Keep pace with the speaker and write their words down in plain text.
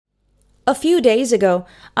A few days ago,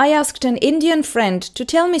 I asked an Indian friend to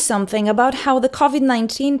tell me something about how the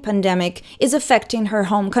COVID-19 pandemic is affecting her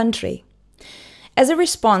home country. As a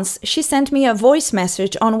response, she sent me a voice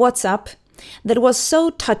message on WhatsApp that was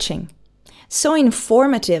so touching, so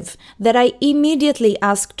informative, that I immediately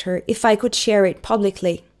asked her if I could share it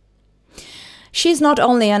publicly. She's not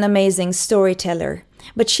only an amazing storyteller,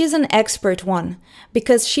 but she's an expert one,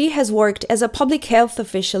 because she has worked as a public health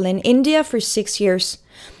official in India for 6 years,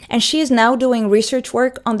 and she is now doing research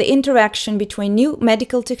work on the interaction between new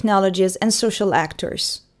medical technologies and social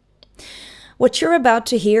actors. What you're about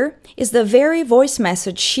to hear is the very voice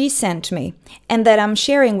message she sent me, and that I'm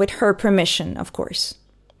sharing with her permission, of course.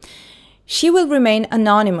 She will remain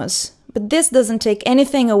anonymous, but this doesn't take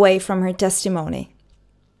anything away from her testimony.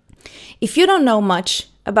 If you don't know much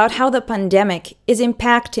about how the pandemic is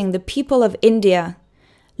impacting the people of India,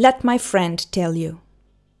 let my friend tell you.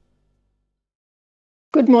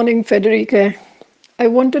 Good morning, Federica. I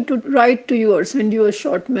wanted to write to you or send you a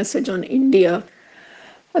short message on India,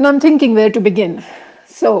 and I'm thinking where to begin.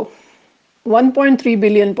 So, 1.3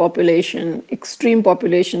 billion population, extreme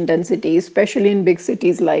population density, especially in big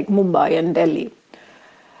cities like Mumbai and Delhi.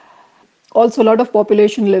 Also, a lot of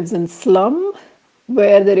population lives in slum,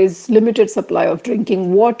 where there is limited supply of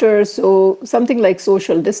drinking water, so something like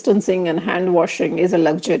social distancing and hand washing is a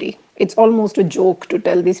luxury. It's almost a joke to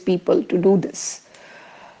tell these people to do this.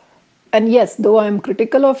 And yes, though I'm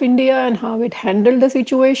critical of India and how it handled the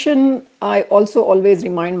situation, I also always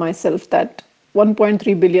remind myself that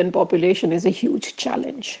 1.3 billion population is a huge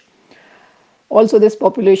challenge. Also, this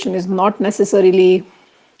population is not necessarily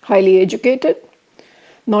highly educated.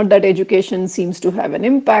 Not that education seems to have an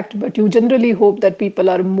impact, but you generally hope that people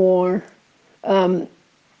are more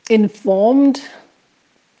informed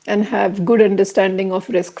and have good understanding of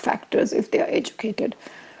risk factors if they are educated.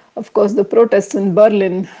 Of course, the protests in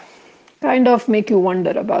Berlin kind of make you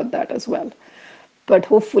wonder about that as well. But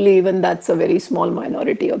hopefully even that's a very small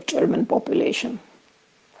minority of German population.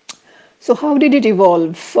 So how did it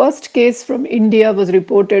evolve? First case from India was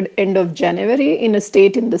reported end of January in a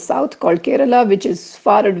state in the south called Kerala, which is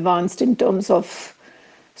far advanced in terms of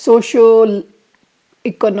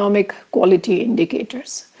socio-economic quality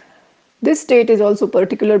indicators. This state is also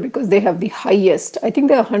particular because they have the highest, I think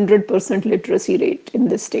they have 100% literacy rate in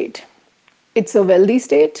this state. It's a wealthy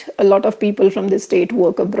state. A lot of people from the state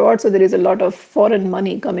work abroad, so there is a lot of foreign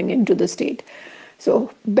money coming into the state.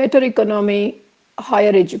 So better economy,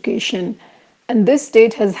 higher education, and this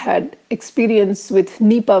state has had experience with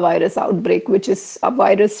Nipah virus outbreak, which is a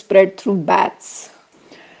virus spread through bats.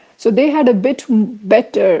 So they had a bit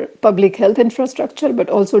better public health infrastructure, but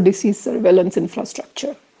also disease surveillance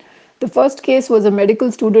infrastructure. The first case was a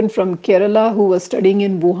medical student from Kerala who was studying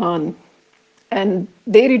in Wuhan. And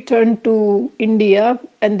they returned to India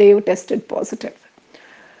and they tested positive.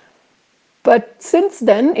 But since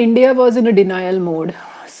then, India was in a denial mode.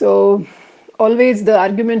 So always the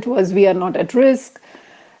argument was we are not at risk.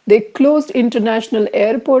 They closed international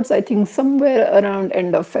airports, I think somewhere around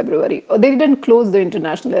end of February. Or they didn't close the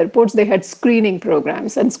international airports, they had screening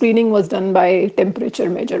programs, and screening was done by temperature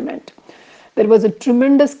measurement. There was a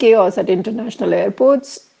tremendous chaos at international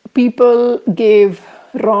airports. People gave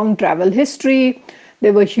wrong travel history.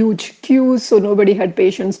 There were huge queues, so nobody had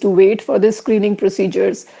patience to wait for the screening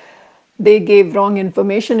procedures. They gave wrong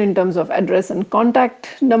information in terms of address and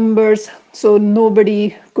contact numbers, so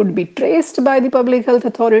nobody could be traced by the public health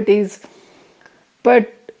authorities.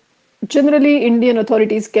 But generally, Indian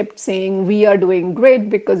authorities kept saying, we are doing great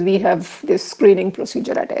because we have this screening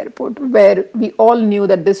procedure at airport, where we all knew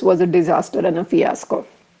that this was a disaster and a fiasco.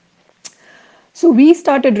 So we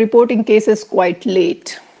started reporting cases quite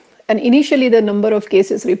late. And initially the number of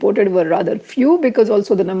cases reported were rather few because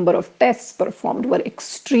also the number of tests performed were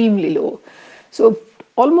extremely low. So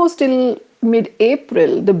almost till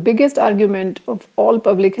mid-April, the biggest argument of all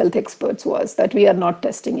public health experts was that we are not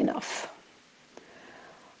testing enough.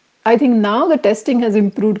 I think now the testing has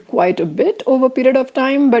improved quite a bit over a period of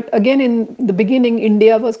time, but again in the beginning,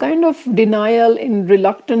 India was kind of denial in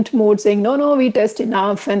reluctant mode, saying, no, we test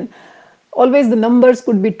enough, and always the numbers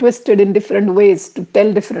could be twisted in different ways to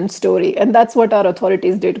tell different story, and that's what our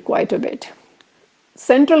authorities did quite a bit.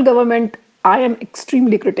 Central government, I am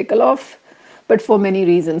extremely critical of, but for many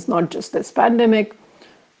reasons, not just this pandemic.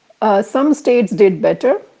 Some states did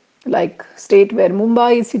better, like state where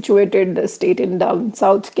Mumbai is situated, the state in down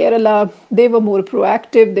south Kerala. They were more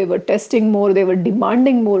proactive, they were testing more, they were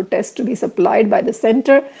demanding more tests to be supplied by the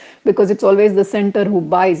center because it's always the center who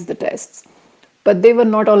buys the tests. But they were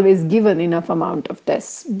not always given enough amount of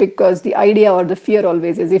tests because the idea or the fear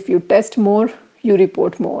always is if you test more, you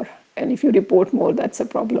report more. And if you report more, that's a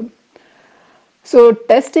problem. So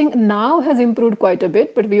testing now has improved quite a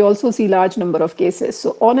bit, but we also see large number of cases.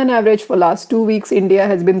 So on an average for last 2 weeks, India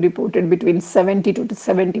has been reported between 70 to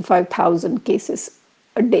 75,000 cases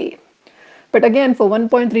a day. But again, for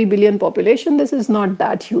 1.3 billion population, this is not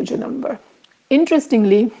that huge a number.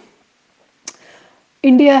 Interestingly,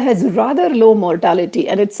 India has rather low mortality,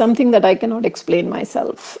 and it's something that I cannot explain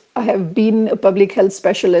myself. I have been a public health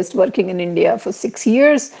specialist working in India for 6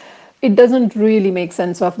 years. It doesn't really make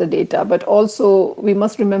sense of the data, but also we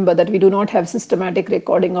must remember that we do not have systematic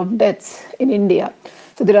recording of deaths in India.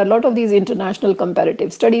 So there are a lot of these international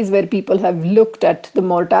comparative studies where people have looked at the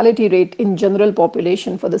mortality rate in general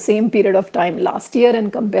population for the same period of time last year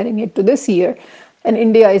and comparing it to this year. And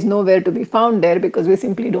India is nowhere to be found there because we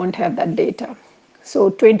simply don't have that data.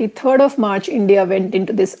 So 23rd of March, India went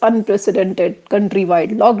into this unprecedented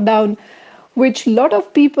countrywide lockdown, which a lot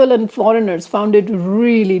of people and foreigners found it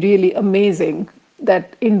really, really amazing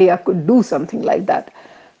that India could do something like that.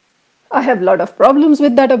 I have a lot of problems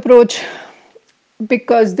with that approach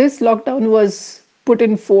because this lockdown was put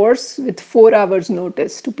in force with 4 hours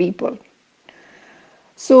notice to people.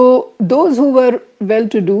 So those who were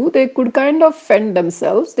well-to-do, they could kind of fend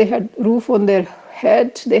themselves. They had roof on their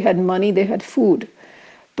head, they had money, they had food.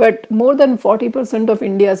 But more than 40% of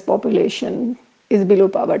India's population is below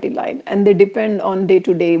poverty line, and they depend on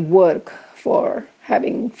day-to-day work for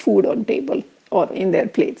having food on table or in their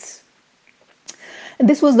plates. And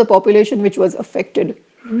this was the population which was affected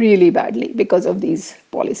really badly because of these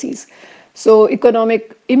policies. So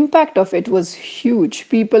economic impact of it was huge.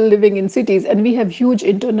 People living in cities, and we have huge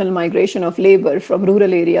internal migration of labor from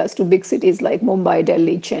rural areas to big cities like Mumbai,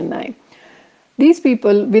 Delhi, Chennai. These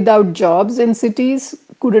people without jobs in cities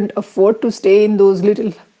couldn't afford to stay in those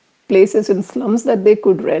little places in slums that they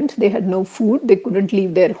could rent. They had no food, they couldn't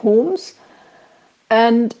leave their homes,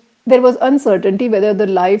 and there was uncertainty whether the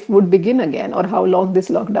life would begin again or how long this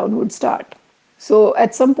lockdown would start. So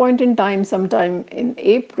at some point in time, sometime in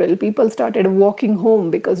April, people started walking home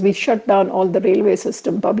because we shut down all the railway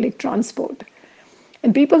system, public transport.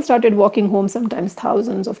 And people started walking home sometimes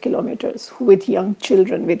thousands of kilometers with young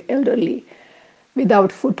children, with elderly,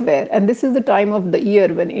 without footwear. And this is the time of the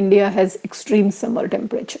year when India has extreme summer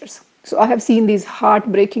temperatures. So I have seen these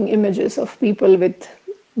heartbreaking images of people with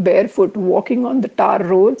barefoot walking on the tar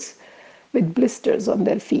roads with blisters on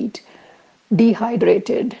their feet,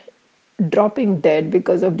 dehydrated, dropping dead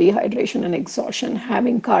because of dehydration and exhaustion,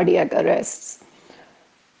 having cardiac arrests.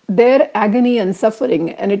 Their agony and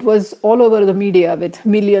suffering, and it was all over the media with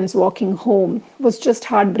millions walking home, was just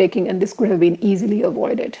heartbreaking, and this could have been easily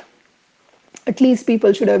avoided. At least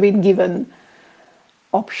people should have been given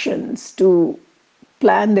options to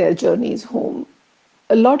plan their journeys home.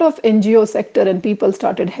 A lot of NGO sector and people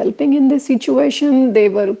started helping in this situation. They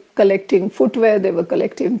were collecting footwear, they were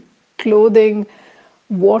collecting clothing,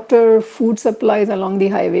 water, food supplies along the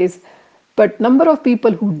highways. But number of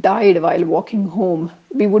people who died while walking home,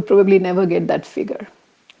 we would probably never get that figure.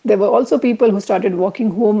 There were also people who started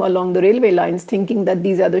walking home along the railway lines thinking that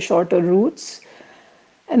these are the shorter routes.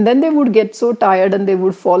 And then they would get so tired and they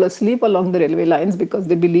would fall asleep along the railway lines because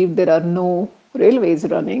they believed there are no railways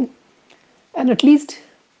running. And at least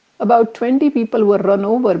about 20 people were run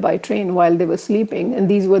over by train while they were sleeping, and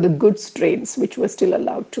these were the goods trains which were still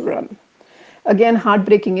allowed to run. Again,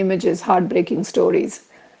 heartbreaking images, heartbreaking stories.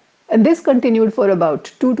 And this continued for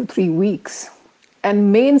about 2 to 3 weeks.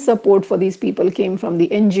 And main support for these people came from the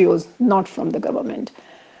NGOs, not from the government.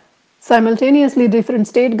 Simultaneously, different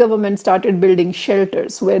state governments started building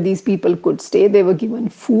shelters where these people could stay. They were given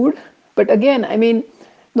food. But again, I mean,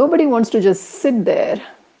 nobody wants to just sit there,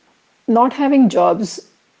 not having jobs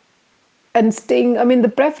and staying. I mean, the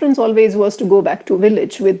preference always was to go back to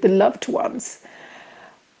village with the loved ones.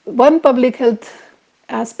 One public health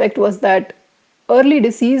aspect was that early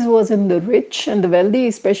disease was in the rich and the wealthy,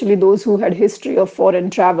 especially those who had history of foreign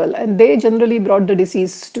travel, and they generally brought the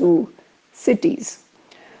disease to cities.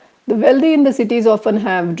 The wealthy in the cities often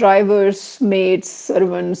have drivers, maids,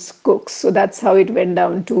 servants, cooks, so that's how it went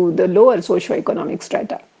down to the lower socioeconomic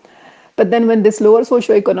strata. But then when this lower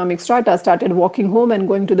socioeconomic strata started walking home and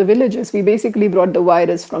going to the villages, we basically brought the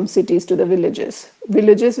virus from cities to the villages.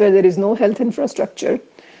 Villages where there is no health infrastructure,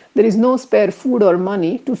 there is no spare food or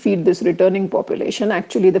money to feed this returning population.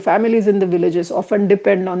 Actually, the families in the villages often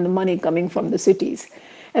depend on the money coming from the cities.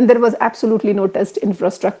 And there was absolutely no test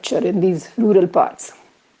infrastructure in these rural parts.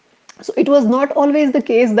 So it was not always the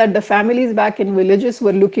case that the families back in villages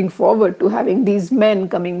were looking forward to having these men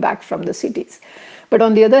coming back from the cities. But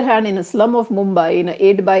on the other hand, in a slum of Mumbai, in an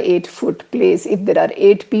 8 by 8 foot place, if there are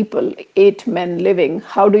 8 people, 8 men living,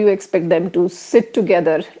 how do you expect them to sit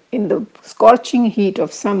together in the scorching heat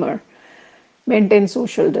of summer maintain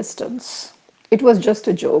social distance. It was just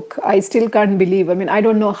a joke. I still can't believe. I mean, I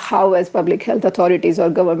don't know how, as public health authorities or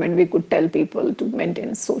government, we could tell people to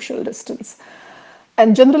maintain social distance.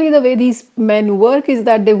 And generally, the way these men work is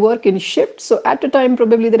that they work in shifts. So at a time,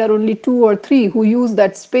 probably there are only 2 or 3 who use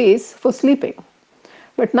that space for sleeping.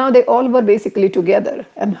 But now they all were basically together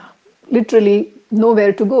and literally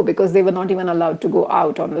nowhere to go because they were not even allowed to go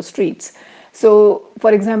out on the streets. So,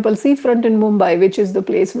 for example, seafront in Mumbai, which is the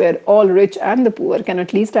place where all rich and the poor can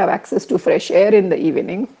at least have access to fresh air in the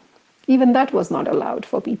evening, even that was not allowed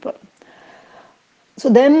for people. So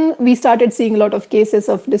then we started seeing a lot of cases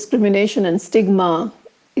of discrimination and stigma,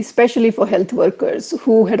 especially for health workers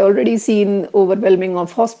who had already seen overwhelming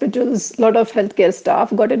of hospitals. A lot of healthcare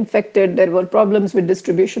staff got infected. There were problems with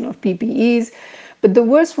distribution of PPEs. But the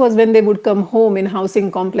worst was when they would come home in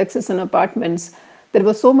housing complexes and apartments. There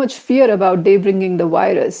was so much fear about they bringing the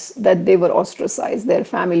virus that they were ostracized, their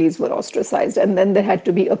families were ostracized. And then there had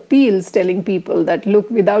to be appeals telling people that, look,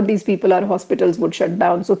 without these people, our hospitals would shut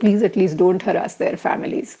down. So please at least don't harass their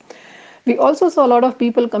families. We also saw a lot of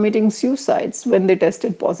people committing suicides when they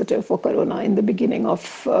tested positive for corona in the beginning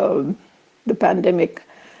of the pandemic.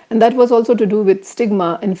 And that was also to do with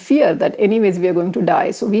stigma and fear that anyways we are going to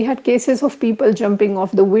die. So we had cases of people jumping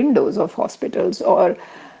off the windows of hospitals or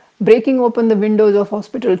breaking open the windows of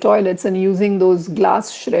hospital toilets and using those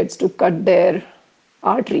glass shreds to cut their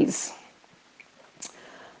arteries.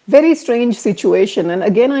 Very strange situation. And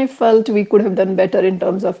again, I felt we could have done better in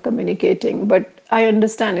terms of communicating. But I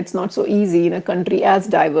understand it's not so easy in a country as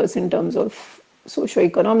diverse in terms of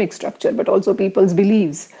socioeconomic structure, but also people's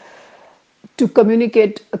beliefs, to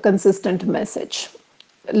communicate a consistent message.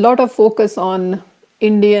 A lot of focus on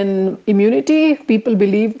Indian immunity. People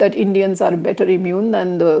believe that Indians are better immune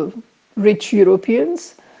than the rich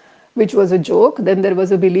Europeans, which was a joke. Then there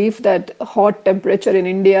was a belief that hot temperature in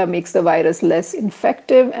India makes the virus less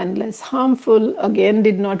infective and less harmful. Again,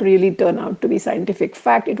 did not really turn out to be scientific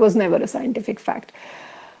fact. It was never a scientific fact.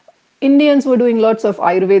 Indians were doing lots of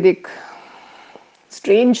Ayurvedic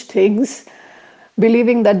strange things,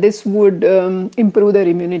 believing that this would improve their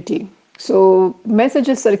immunity. So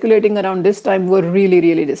messages circulating around this time were really,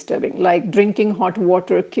 really disturbing, like drinking hot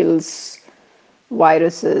water kills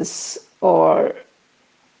viruses, or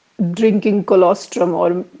drinking colostrum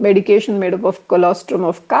or medication made up of colostrum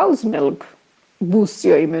of cow's milk boosts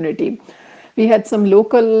your immunity. We had some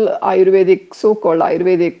local Ayurvedic, so-called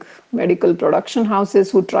Ayurvedic medical production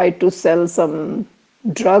houses who tried to sell some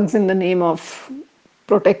drugs in the name of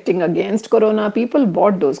protecting against corona. People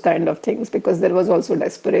bought those kind of things because there was also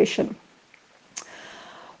desperation.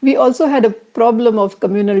 We also had a problem of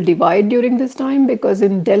communal divide during this time because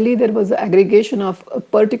in Delhi there was an aggregation of a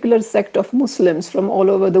particular sect of Muslims from all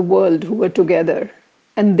over the world who were together.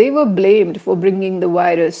 And they were blamed for bringing the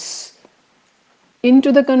virus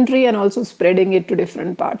into the country and also spreading it to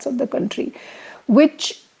different parts of the country,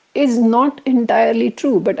 which is not entirely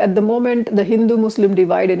true. But at the moment, the Hindu-Muslim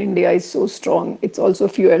divide in India is so strong. It's also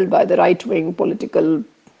fueled by the right-wing political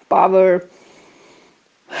power.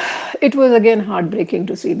 It was again heartbreaking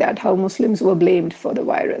to see that, how Muslims were blamed for the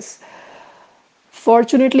virus.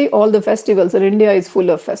 Fortunately, all the festivals, and India is full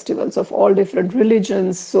of festivals of all different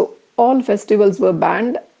religions, so all festivals were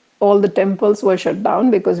banned. All the temples were shut down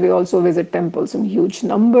because we also visit temples in huge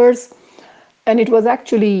numbers. And it was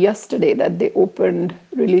actually yesterday that they opened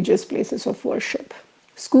religious places of worship.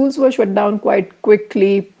 Schools were shut down quite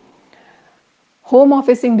quickly. Home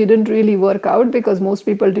officing didn't really work out because most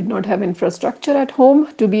people did not have infrastructure at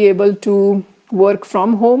home to be able to work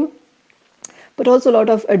from home. But also a lot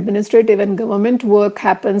of administrative and government work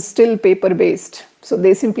happens still paper-based. So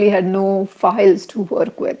they simply had no files to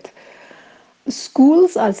work with.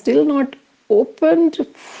 Schools are still not opened.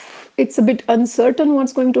 It's a bit uncertain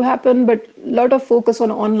what's going to happen, but a lot of focus on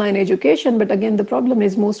online education. But again, the problem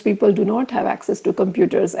is most people do not have access to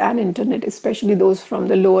computers and internet, especially those from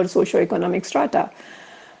the lower socioeconomic strata.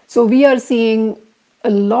 So we are seeing a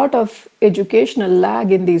lot of educational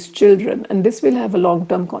lag in these children, and this will have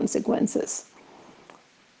long-term consequences.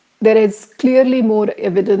 There is clearly more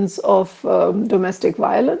evidence of domestic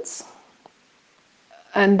violence.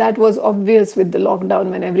 And that was obvious with the lockdown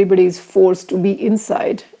when everybody is forced to be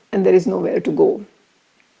inside and there is nowhere to go.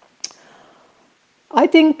 I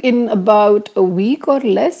think in about a week or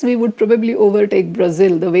less, we would probably overtake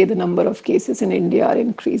Brazil the way the number of cases in India are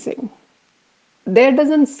increasing. There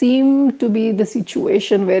doesn't seem to be the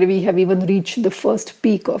situation where we have even reached the first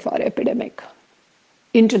peak of our epidemic.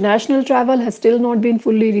 International travel has still not been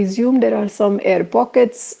fully resumed. There are some air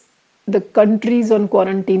pockets. The countries on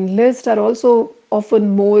quarantine list are also often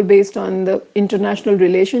more based on the international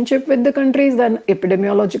relationship with the countries than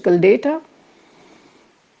epidemiological data.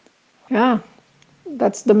 Yeah,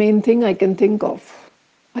 that's the main thing I can think of.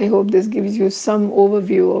 I hope this gives you some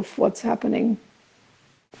overview of what's happening.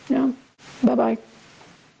 Yeah, bye bye.